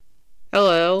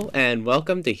and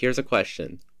welcome to Here's a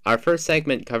Question. Our first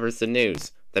segment covers the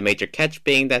news, the major catch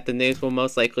being that the news will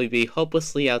most likely be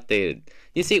hopelessly outdated.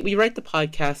 You see, we write the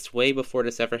podcast way before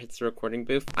this ever hits the recording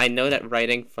booth. I know that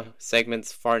writing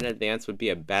segments far in advance would be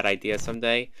a bad idea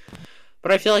someday,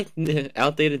 but I feel like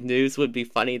outdated news would be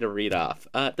funny to read off.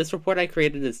 This report I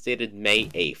created is dated May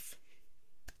 8th.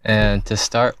 And to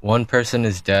start, 1 person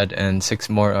is dead and 6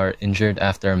 more are injured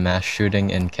after a mass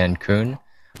shooting in Cancun,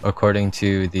 according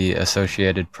to the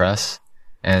Associated Press.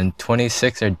 And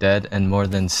 26 are dead and more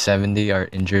than 70 are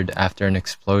injured after an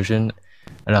explosion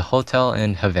at a hotel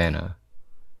in Havana.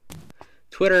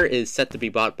 Twitter is set to be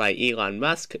bought by Elon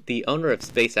Musk, the owner of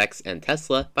SpaceX and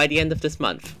Tesla, by the end of this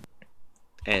month.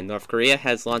 And North Korea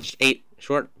has launched 8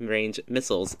 short-range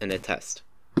missiles in a test.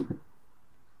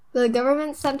 The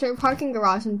government-centered parking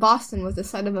garage in Boston was the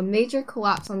site of a major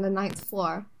collapse on the 9th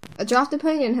floor. A draft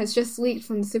opinion has just leaked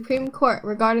from the Supreme Court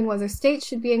regarding whether states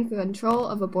should be in control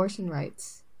of abortion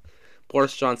rights.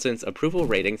 Boris Johnson's approval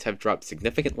ratings have dropped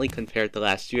significantly compared to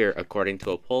last year, according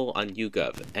to a poll on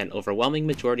YouGov. An overwhelming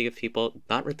majority of people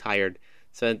not retired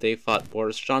said they thought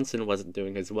Boris Johnson wasn't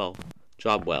doing his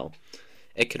job well.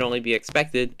 It could only be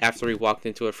expected after he walked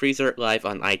into a freezer live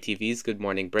on ITV's Good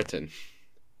Morning Britain.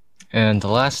 And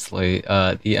lastly,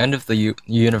 the end of the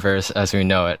universe as we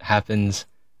know it happens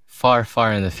far,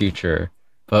 far in the future,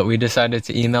 but we decided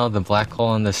to email the black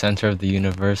hole in the center of the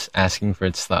universe asking for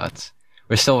its thoughts.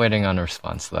 We're still waiting on a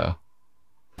response, though.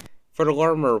 For the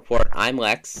Lorimer Report, I'm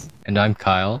Lex. And I'm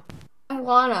Kyle. I'm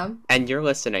Lana. And you're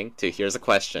listening to Here's a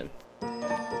Question.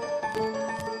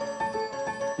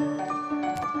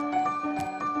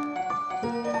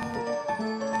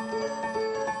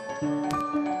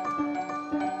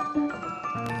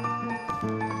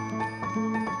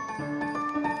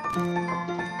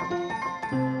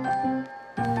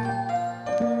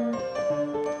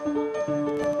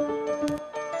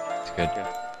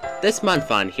 This month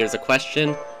on Here's a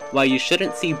Question, why you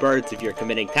shouldn't see birds if you're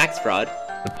committing tax fraud,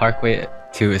 The parkway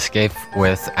to escape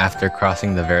with after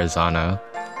crossing the Verrazano,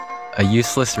 a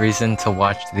useless reason to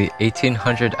watch the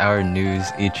 1800-hour news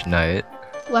each night.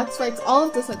 Lex writes all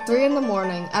of this at 3 in the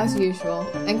morning, as usual,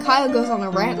 and Kyle goes on a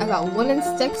rant about wooden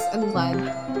sticks and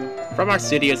lead. From our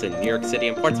studios in New York City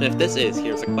and Portsmouth, this is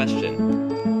Here's a Question.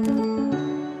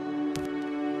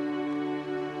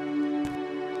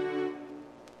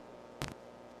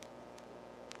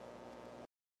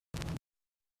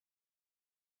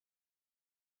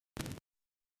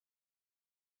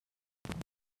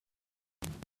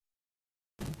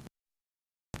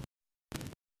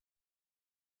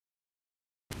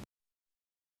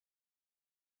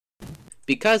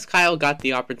 Because Kyle got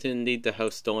the opportunity to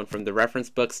host Stolen from the Reference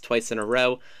Books twice in a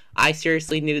row, I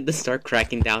seriously needed to start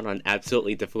cracking down on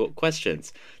absolutely difficult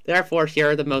questions. Therefore,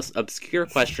 here are the most obscure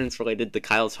questions related to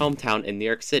Kyle's hometown in New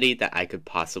York City that I could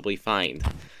possibly find.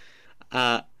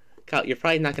 Kyle, you're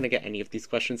probably not going to get any of these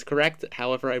questions correct.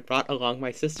 However, I brought along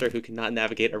my sister who cannot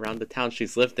navigate around the town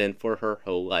she's lived in for her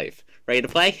whole life. Ready to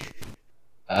play?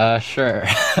 Sure.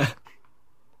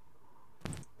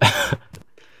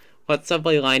 What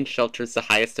subway line shelters the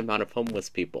highest amount of homeless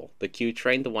people? The Q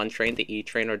train, the 1 train, the E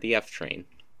train, or the F train?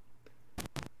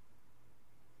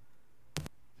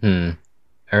 I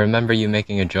remember you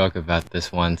making a joke about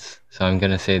this once, so I'm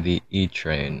gonna say the E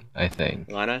train, I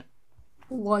think. Lana?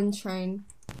 1 train.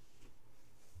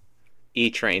 E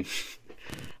train.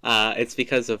 It's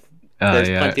because of there's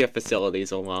plenty of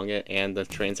facilities along it, and the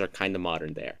trains are kind of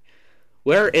modern there.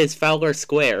 Where is Fowler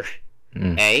Square?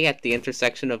 A, at the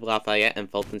intersection of Lafayette and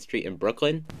Fulton Street in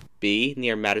Brooklyn. B,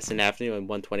 near Madison Avenue and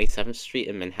 127th Street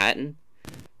in Manhattan.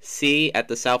 C, at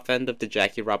the south end of the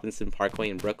Jackie Robinson Parkway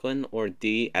in Brooklyn. Or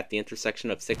D, at the intersection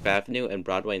of 6th Avenue and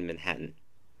Broadway in Manhattan.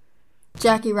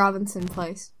 Jackie Robinson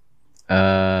Place.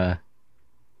 I'm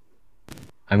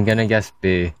gonna guess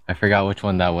B. I forgot which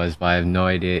one that was, but I have no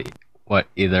idea what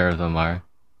either of them are.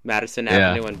 Madison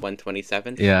Avenue and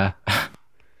 127th? Yeah.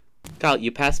 Kyle,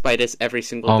 you pass by this every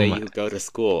single day you go to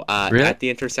school. Really? At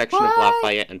the intersection of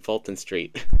Lafayette and Fulton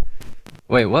Street.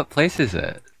 Wait, what place is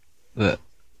it?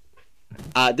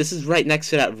 This is right next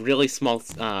to that really small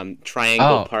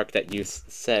triangle park that you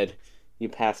said you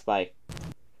passed by.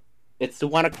 It's the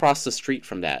one across the street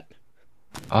from that.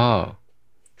 Oh.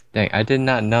 Dang, I did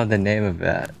not know the name of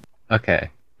that. Okay,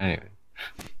 anyway.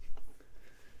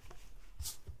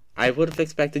 I would have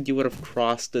expected you would have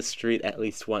crossed the street at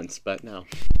least once, but no.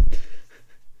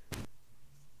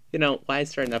 You know, why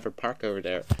is there another park over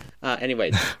there?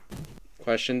 Anyways,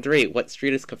 question 3. What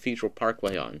street is Cathedral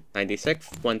Parkway on?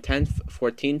 96th, 110th,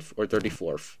 14th, or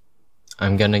 34th?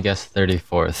 I'm gonna guess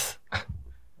 34th.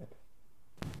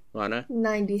 Lana?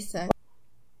 96.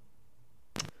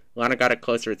 Lana got it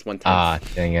closer. It's 1/10. Ah,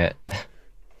 dang it.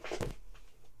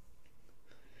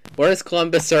 Where is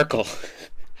Columbus Circle?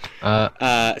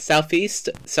 Southeast,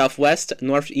 southwest,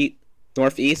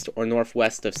 northeast, or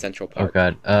northwest of Central Park? Oh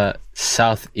god.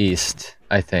 Southeast,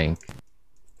 I think.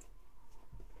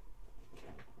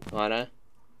 Lana,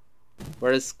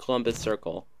 where is Columbus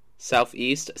Circle?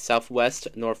 Southeast, southwest,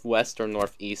 northwest, or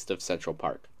northeast of Central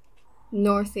Park?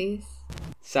 Northeast.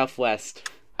 Southwest.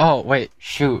 Oh wait,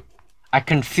 shoot! I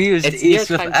confused It's east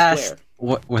near with Times S. Square.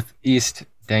 What with east?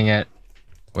 Dang it!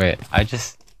 Wait,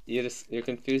 You're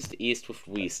confused east with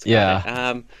west.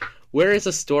 Yeah. Where is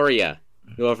Astoria?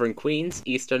 Northern Queens,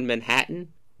 eastern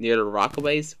Manhattan, near the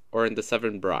Rockaways, or in the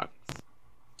southern Bronx?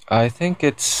 I think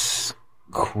it's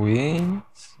Queens,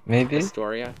 maybe.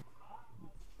 Astoria.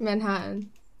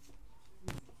 Manhattan.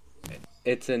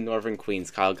 It's in northern Queens.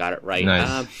 Kyle got it right.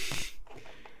 Nice.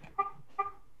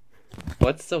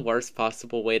 What's the worst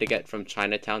possible way to get from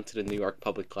Chinatown to the New York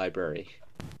Public Library?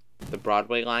 The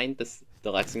Broadway line,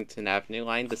 the Lexington Avenue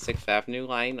line, the 6th Avenue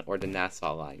line, or the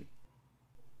Nassau line?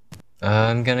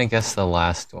 I'm gonna guess the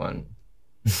last one.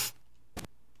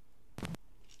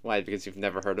 Why? Because you've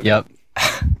never heard of Yep. it?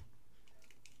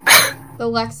 The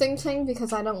Lexington,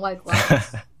 because I don't like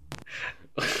Lex.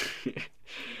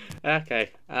 Okay.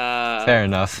 Fair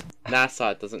enough.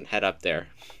 Nassau doesn't head up there.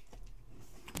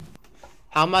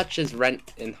 How much is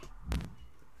rent in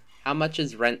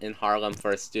Harlem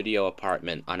for a studio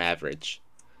apartment on average?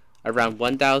 Around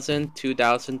 1,000,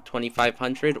 2,000,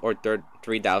 2,500, or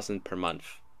 3,000 per month?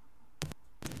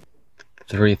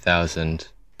 3,000.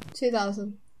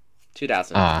 2000.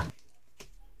 2,000. Ah.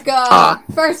 Go!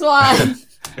 First one!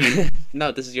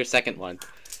 No, this is your second one.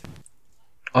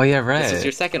 Oh yeah, right. This is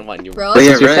your second one. Bro? This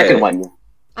is your second one.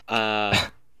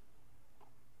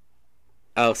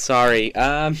 Oh, sorry.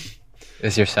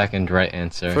 Is your second right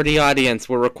answer? For the audience,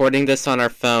 we're recording this on our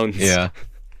phones. Yeah.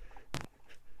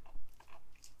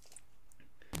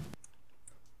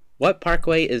 What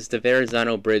parkway is the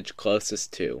Verrazano Bridge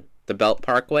closest to? The Belt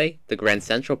Parkway, the Grand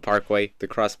Central Parkway, the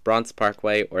Cross Bronx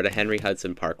Parkway, or the Henry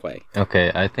Hudson Parkway?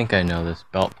 Okay, I think I know this.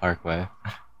 Belt Parkway.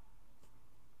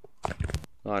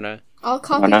 Lana? I'll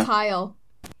copy Kyle.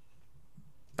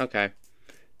 Okay.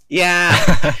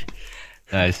 Yeah!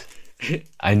 Nice.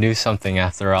 I knew something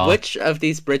after all. Which of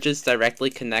these bridges directly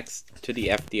connects to the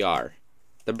FDR?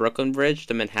 The Brooklyn Bridge,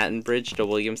 the Manhattan Bridge, the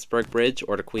Williamsburg Bridge,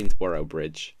 or the Queensboro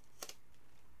Bridge?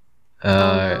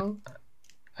 I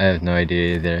have no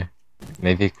idea either.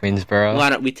 Maybe Queensboro?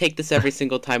 Lana, we take this every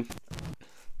single time.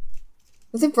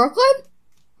 Is it Brooklyn?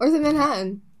 Or is it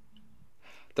Manhattan?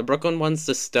 The Brooklyn one's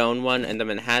the stone one, and the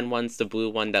Manhattan one's the blue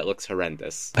one that looks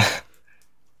horrendous.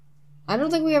 I don't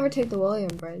think we ever take the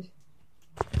William Bridge.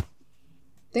 I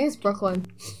think it's Brooklyn.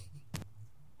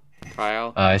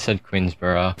 Kyle? I said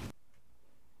Queensboro.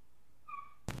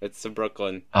 It's the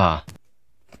Brooklyn. Ah.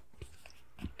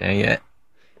 Dang it.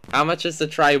 How much is the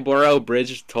Triborough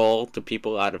Bridge toll to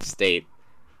people out of state?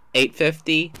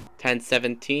 $8.50,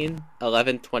 $10.17,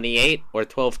 $11.28, or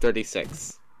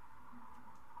 $12.36?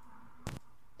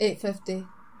 $8.50.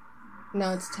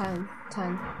 No, it's 10.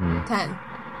 10. 10.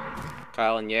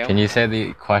 Kyle and Yale? Can you say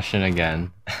the question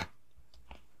again?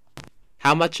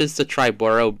 How much is the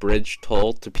Triborough Bridge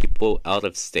toll to people out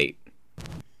of state?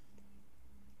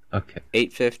 Okay.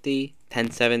 $8.50,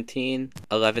 $10.17,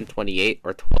 $11.28,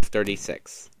 or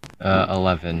 $12.36?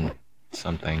 11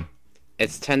 something.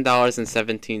 It's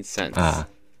 $10.17. Ah.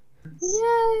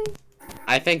 Yay!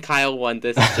 I think Kyle won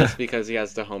this just because he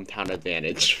has the hometown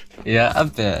advantage. Yeah, a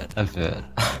bit.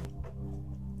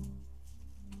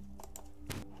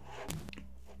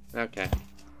 Okay.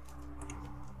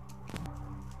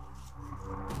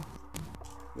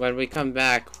 When we come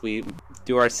back, we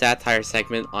do our satire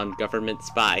segment on government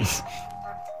spies.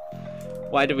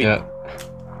 Why do we... Yeah.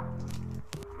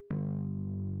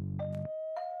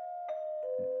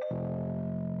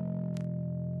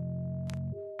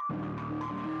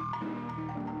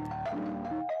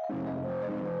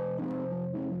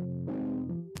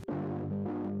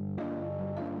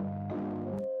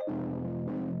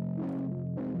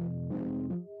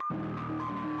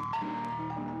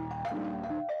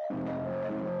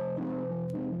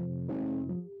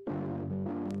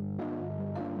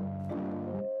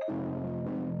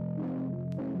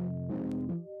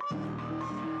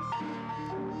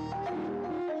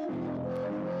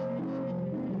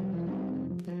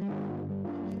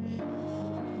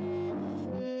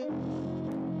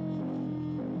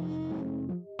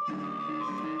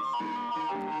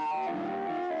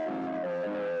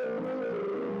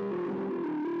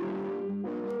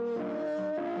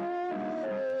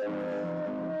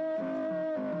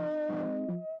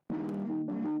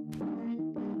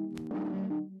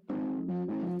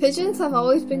 Pigeons have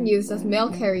always been used as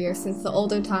mail carriers since the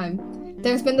older time.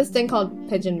 There's been this thing called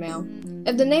pigeon mail.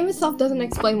 If the name itself doesn't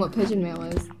explain what pigeon mail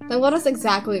is, then let us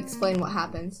exactly explain what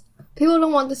happens. People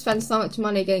don't want to spend so much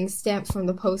money getting stamps from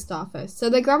the post office, so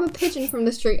they grab a pigeon from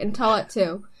the street and tell it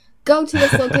to go to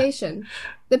this location.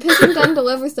 The pigeon then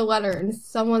delivers the letter in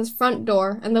someone's front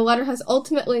door, and the letter has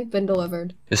ultimately been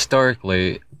delivered.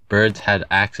 Historically, birds had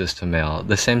access to mail.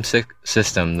 The same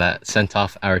system that sent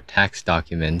off our tax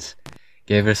documents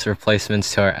gave us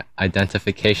replacements to our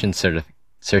identification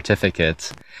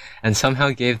certificates, and somehow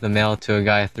gave the mail to a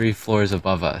guy 3 floors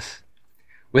above us.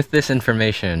 With this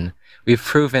information, we've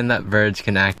proven that birds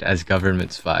can act as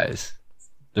government spies.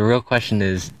 The real question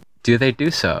is, do they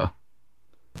do so?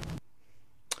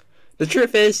 The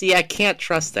truth is, I can't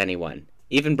trust anyone.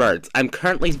 Even birds. I'm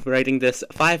currently writing this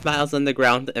 5 miles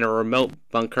underground in a remote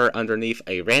bunker underneath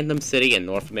a random city in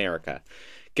North America.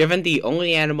 Given the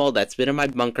only animal that's been in my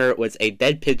bunker was a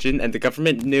dead pigeon, and the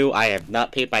government knew I have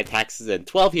not paid my taxes in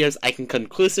 12 years, I can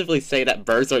conclusively say that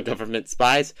birds are government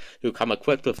spies who come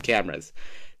equipped with cameras.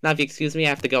 Now, if you excuse me, I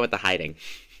have to go with the hiding.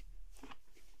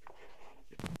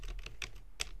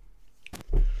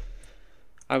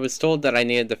 I was told that I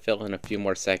needed to fill in a few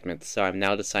more segments, so I'm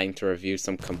now deciding to review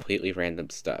some completely random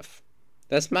stuff.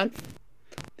 This month,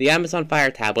 the Amazon Fire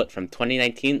tablet from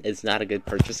 2019 is not a good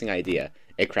purchasing idea.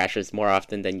 It crashes more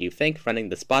often than you think. Running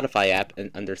the Spotify app and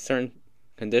under certain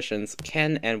conditions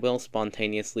can and will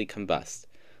spontaneously combust.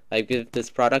 I give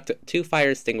this product 2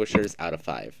 fire extinguishers out of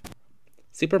 5.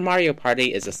 Super Mario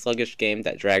Party is a sluggish game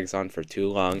that drags on for too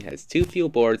long, has too few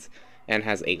boards, and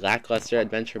has a lackluster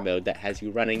adventure mode that has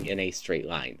you running in a straight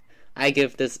line. I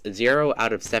give this 0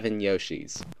 out of 7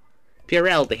 Yoshis.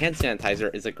 Purell, the hand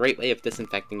sanitizer, is a great way of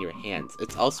disinfecting your hands.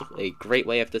 It's also a great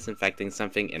way of disinfecting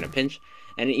something in a pinch,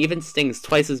 and it even stings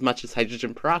twice as much as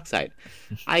hydrogen peroxide.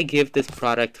 I give this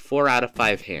product 4 out of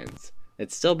 5 hands.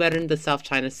 It's still better than the South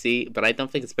China Sea, but I don't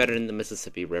think it's better than the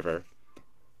Mississippi River.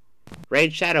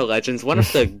 Raid Shadow Legends, one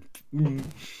of the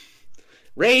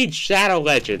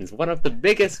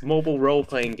biggest mobile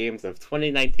role-playing games of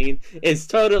 2019, is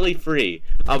totally free.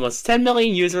 Almost 10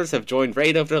 million users have joined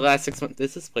Raid over the last 6 months.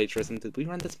 This is plagiarism. Did we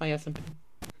run this by SMP?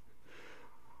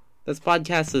 This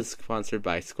podcast is sponsored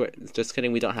by Square. Just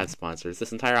kidding, we don't have sponsors.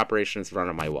 This entire operation is run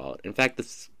on my wallet. In fact,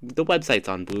 the website's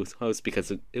on Bluehost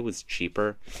because it was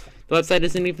cheaper. The website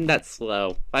isn't even that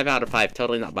slow. 5 out of 5,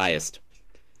 totally not biased.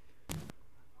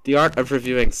 The art of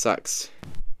reviewing sucks.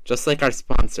 Just like our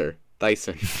sponsor,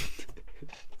 Dyson.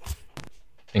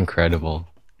 Incredible.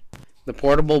 The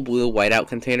portable blue whiteout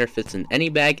container fits in any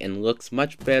bag and looks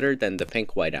much better than the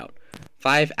pink whiteout.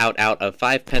 5 out of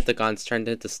 5 pentagons turned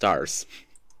into stars.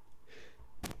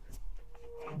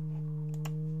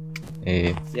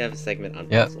 Hey. You have a segment on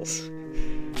pencils.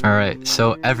 Alright,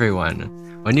 so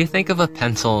everyone, when you think of a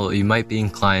pencil, you might be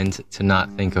inclined to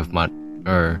not think of much,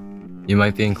 or you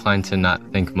might be inclined to not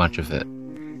think much of it.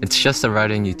 It's just a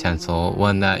writing utensil,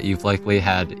 one that you've likely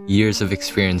had years of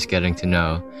experience getting to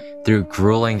know through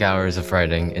grueling hours of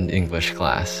writing in English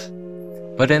class.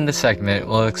 But in this segment,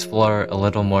 we'll explore a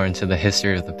little more into the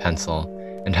history of the pencil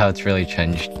and how it's really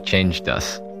changed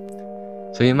us.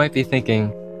 So you might be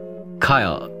thinking,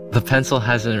 Kyle, the pencil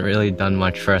hasn't really done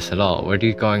much for us at all. What are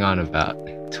you going on about?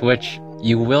 To which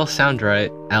you will sound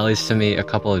right, at least to me a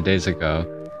couple of days ago,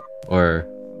 or,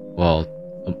 well,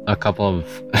 a couple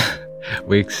of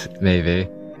weeks maybe,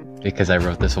 because I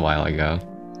wrote this a while ago,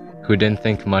 who didn't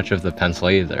think much of the pencil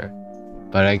either.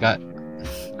 But I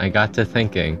got to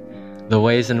thinking, the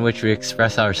ways in which we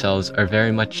express ourselves are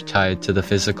very much tied to the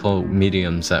physical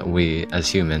mediums that we, as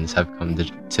humans, have come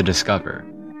to discover.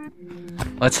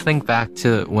 Let's think back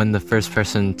to when the first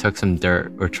person took some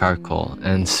dirt or charcoal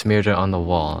and smeared it on the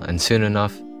wall, and soon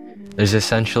enough, there's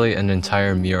essentially an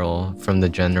entire mural from the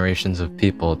generations of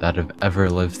people that have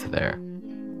ever lived there.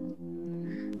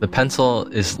 The pencil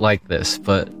is like this,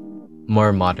 but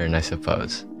more modern, I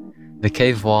suppose. The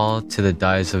cave wall to the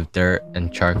dyes of dirt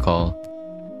and charcoal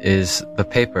is the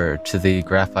paper to the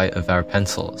graphite of our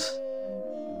pencils.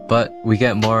 But we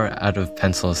get more out of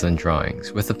pencils than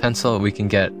drawings. With a pencil, we can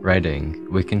get writing.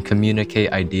 We can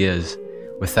communicate ideas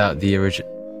without the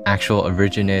actual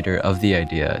originator of the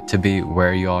idea to be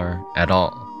where you are at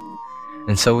all.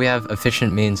 And so we have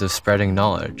efficient means of spreading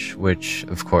knowledge, which,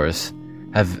 of course,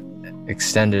 have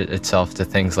extended itself to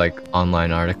things like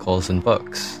online articles and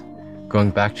books. Going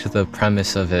back to the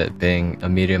premise of it being a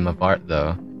medium of art,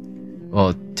 though,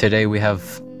 well, today we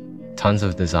have tons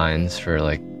of designs for,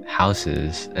 like,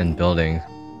 houses and buildings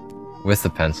with the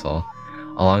pencil,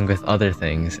 along with other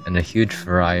things, and a huge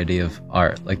variety of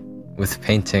art, like with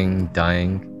painting,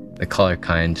 dyeing, the color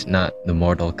kind, not the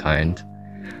mortal kind,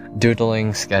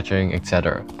 doodling, sketching,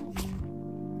 etc.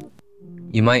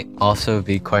 You might also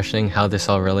be questioning how this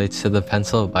all relates to the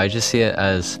pencil, but I just see it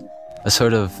as a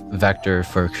sort of vector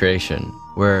for creation,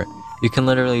 where you can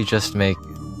literally just make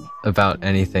about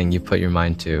anything you put your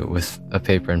mind to with a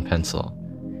paper and pencil.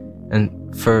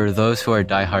 And for those who are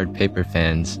diehard paper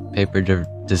fans, paper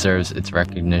deserves its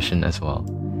recognition as well.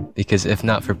 Because if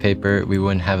not for paper, we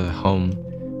wouldn't have a home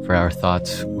for our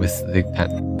thoughts with the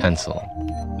pencil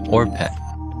or pen.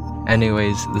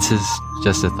 Anyways, this is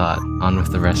just a thought. On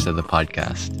with the rest of the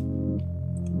podcast.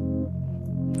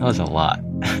 That was a lot.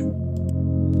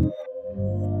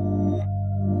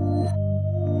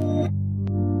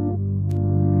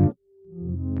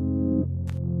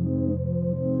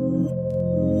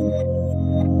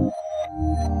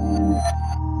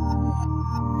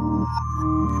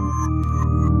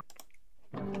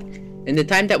 In the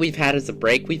time that we've had as a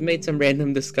break, we've made some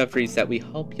random discoveries that we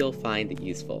hope you'll find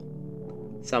useful.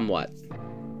 Somewhat.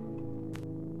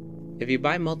 If you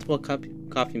buy multiple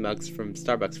coffee mugs from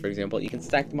Starbucks, for example, you can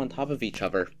stack them on top of each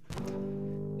other.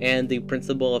 And the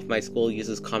principal of my school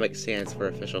uses Comic Sans for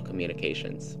official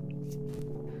communications.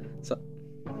 So,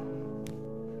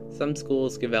 some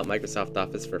schools give out Microsoft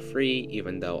Office for free,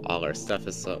 even though all our stuff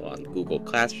is still on Google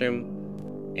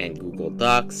Classroom and Google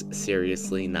Docs.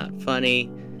 Seriously, not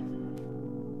funny.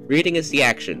 Reading is the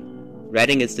action.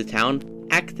 Reading is the town.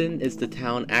 Actin is the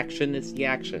town. Action is the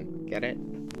action. Get it?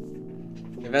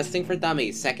 Investing for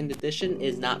Dummies. 2nd edition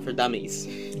is not for dummies.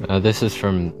 This is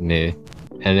from me.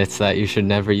 And it's that you should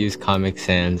never use Comic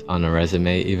Sans on a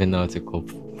resume, even though it's a cool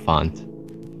font.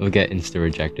 It'll get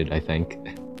insta-rejected, I think.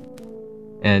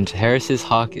 And Harris's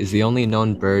hawk is the only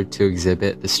known bird to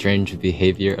exhibit the strange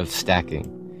behavior of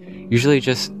stacking. Usually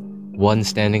just one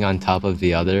standing on top of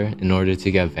the other in order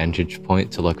to get a vantage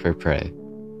point to look for prey.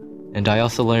 And I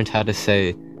also learned how to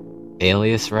say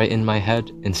alias right in my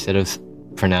head instead of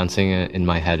pronouncing it in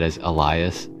my head as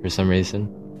Elias for some reason.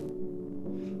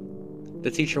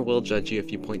 The teacher will judge you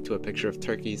if you point to a picture of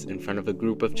turkeys in front of a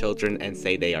group of children and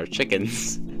say they are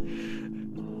chickens.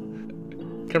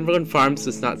 Cumberland Farms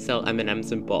does not sell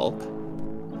M&Ms in bulk.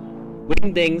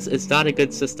 Wingdings is not a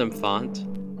good system font.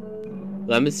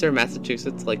 Leominster,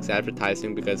 Massachusetts likes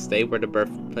advertising because they were the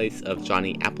birthplace of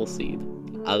Johnny Appleseed.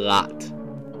 A lot.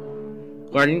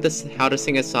 Learning how to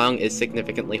sing a song is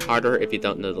significantly harder if you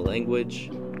don't know the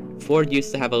language. Ford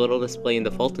used to have a little display in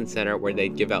the Fulton Center where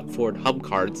they'd give out Ford hub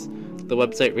cards. The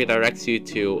website redirects you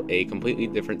to a completely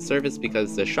different service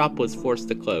because the shop was forced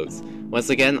to close. Once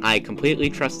again, I completely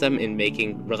trust them in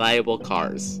making reliable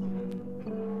cars.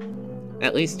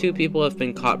 At least 2 people have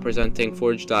been caught presenting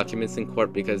forged documents in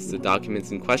court because the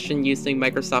documents in question used a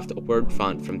Microsoft Word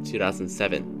font from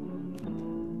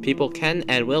 2007. People can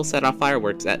and will set off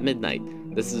fireworks at midnight.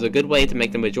 This is a good way to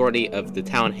make the majority of the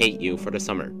town hate you for the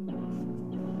summer.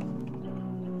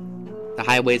 The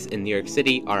highways in New York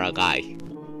City are a lie.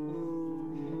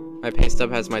 My pay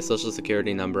stub has my social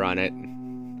security number on it.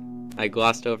 I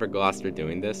glossed over Gloucester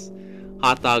doing this.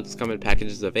 Hot dogs come in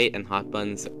packages of 8 and hot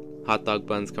dog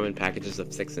buns come in packages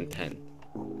of 6 and 10.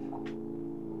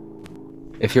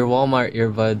 If your Walmart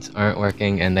earbuds aren't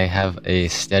working and they have a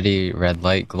steady red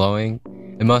light glowing,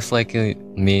 it most likely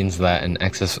means that an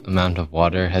excess amount of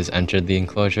water has entered the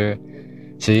enclosure.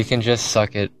 So you can just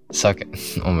suck it,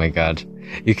 oh my god.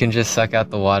 You can just suck out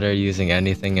the water using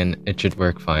anything and it should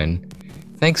work fine.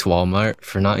 Thanks Walmart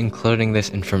for not including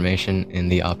this information in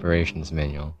the operations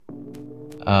manual.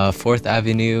 4th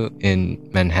Avenue in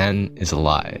Manhattan is a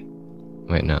lie.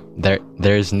 Wait, no.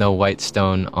 There's no white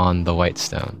stone on the white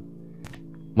stone.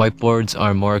 Whiteboards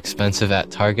are more expensive at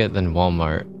Target than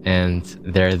Walmart, and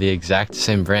they're the exact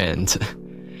same brand.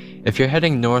 If you're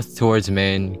heading north towards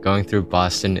Maine, going through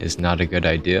Boston is not a good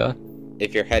idea.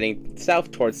 If you're heading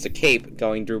south towards the Cape,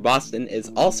 going through Boston is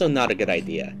also not a good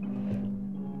idea.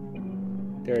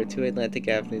 There are 2 Atlantic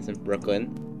Avenues in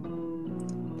Brooklyn.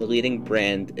 The leading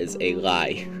brand is a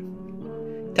lie.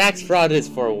 Tax fraud is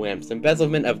for wimps.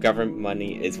 Embezzlement of government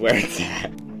money is where it's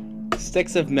at.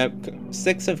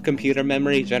 Sticks of computer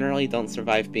memory generally don't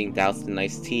survive being doused in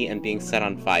iced tea and being set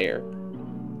on fire.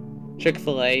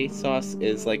 Chick-fil-A sauce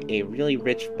is like a really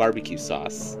rich barbecue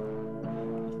sauce.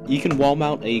 You can wall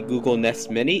mount a Google Nest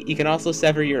Mini. You can also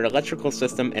sever your electrical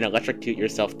system and electrocute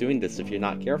yourself doing this if you're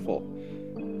not careful.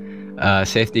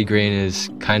 Safety green is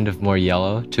kind of more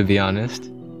yellow, to be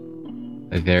honest.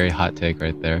 A very hot take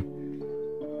right there.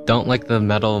 Don't like the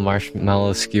metal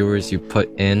marshmallow skewers you put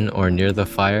in or near the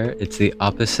fire. It's the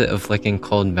opposite of licking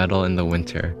cold metal in the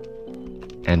winter.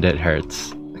 And it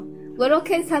hurts. Little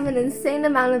kids have an insane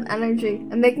amount of energy,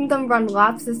 and making them run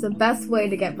laps is the best way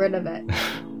to get rid of it.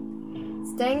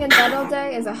 Staying in bed all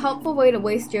day is a helpful way to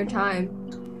waste your time.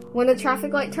 When the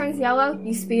traffic light turns yellow,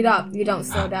 you speed up, you don't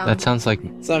slow down. That sounds like...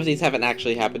 Some of these haven't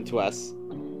actually happened to us.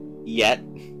 Yet.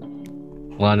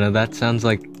 Lana, that sounds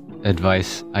like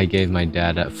advice I gave my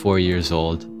dad at 4 years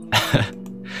old.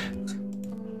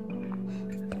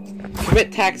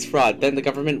 Commit tax fraud, then the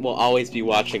government will always be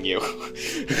watching you.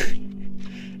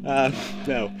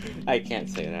 No, I can't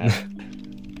say that.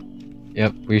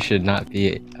 Yep, we should not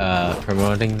be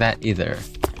promoting that either.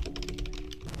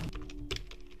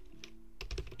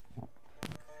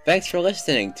 Thanks for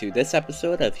listening to this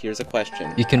episode of Here's a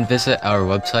Question. You can visit our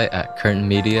website at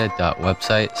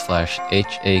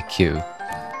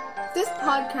currentmedia.website/HAQ. This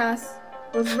podcast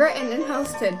was written and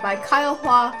hosted by Kyle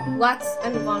Hua, Lex,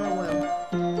 and Ivana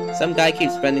Wu. Some guy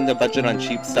keeps spending the budget on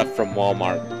cheap stuff from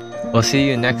Walmart. We'll see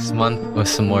you next month with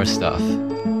some more stuff.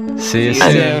 See you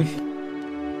soon.